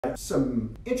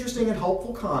Some interesting and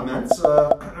helpful comments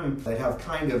that have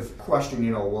kind of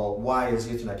questioned, well, why is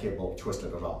the Ethernet cable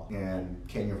twisted at all? And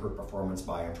can you hurt performance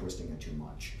by untwisting it too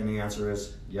much? And the answer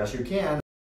is, yes, you can.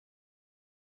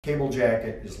 Cable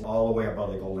jacket is all the way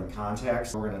above the golden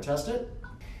contacts. We're going to test it.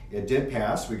 It did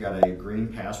pass. We got a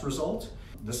green pass result.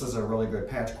 This is a really good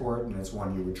patch cord, and it's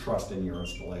one you would trust in your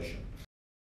installation.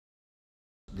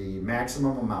 The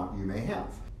maximum amount you may have.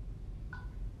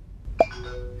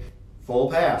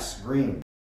 Full pass, green.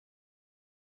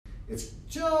 It's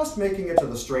just making it to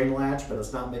the strain latch, but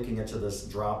it's not making it to this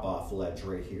drop-off ledge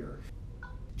right here.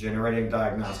 Generating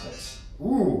diagnostics.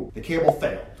 Ooh, the cable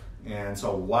failed. And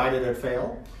so why did it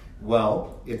fail?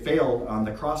 Well, it failed on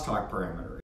the crosstalk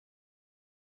parameter.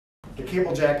 The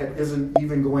cable jacket isn't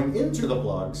even going into the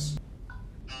plugs.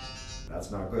 That's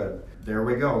not good. There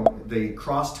we go. The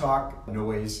crosstalk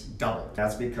noise doubled.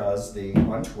 That's because the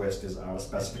Untwist is out of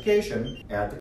specification at the